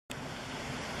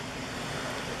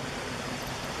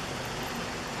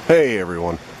Hey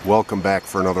everyone, welcome back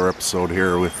for another episode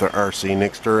here with the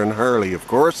RcNickster and Harley, of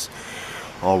course.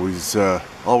 Always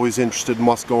interested in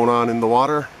what's going on in the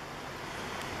water.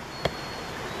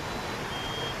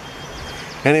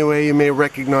 Anyway, you may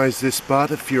recognize this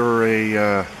spot if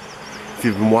you've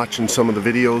been watching some of the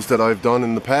videos that I've done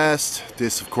in the past.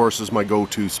 This, of course, is my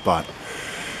go-to spot.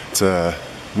 It's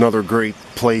another great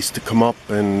place to come up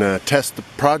and test the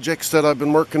projects that I've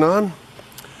been working on.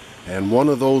 And one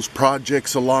of those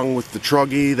projects, along with the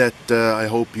truggy, that I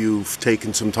hope you've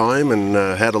taken some time and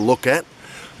had a look at.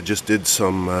 I just did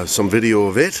some video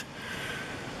of it.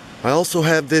 I also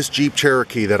have this Jeep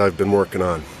Cherokee that I've been working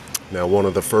on. Now, one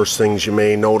of the first things you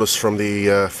may notice from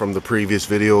the previous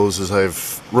videos is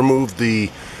I've removed the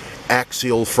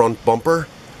Axial front bumper.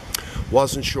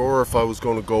 Wasn't sure if I was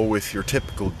going to go with your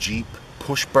typical Jeep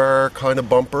push bar kind of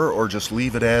bumper or just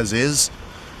leave it as is.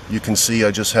 You can see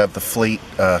I just have the flat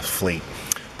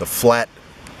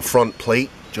front plate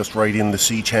just right in the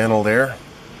C channel there.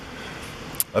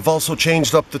 I've also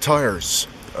changed up the tires.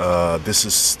 This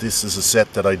is a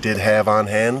set that I did have on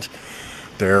hand.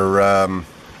 They're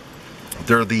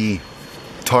the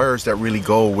tires that really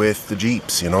go with the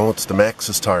Jeeps, you know, it's the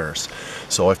Maxxis tires.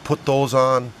 So I've put those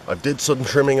on. I did some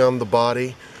trimming on the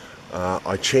body.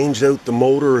 I changed out the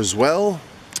motor as well.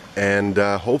 And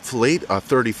hopefully, a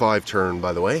 35 turn,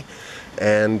 by the way,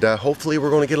 and hopefully we're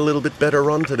going to get a little bit better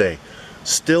run today.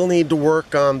 Still need to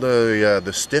work on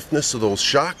the stiffness of those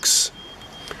shocks,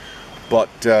 but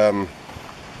I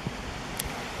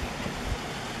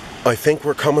think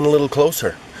we're coming a little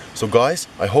closer. So guys,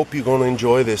 I hope you're going to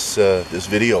enjoy this this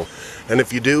video, and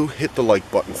if you do, hit the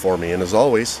like button for me, and as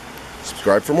always,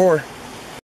 subscribe for more.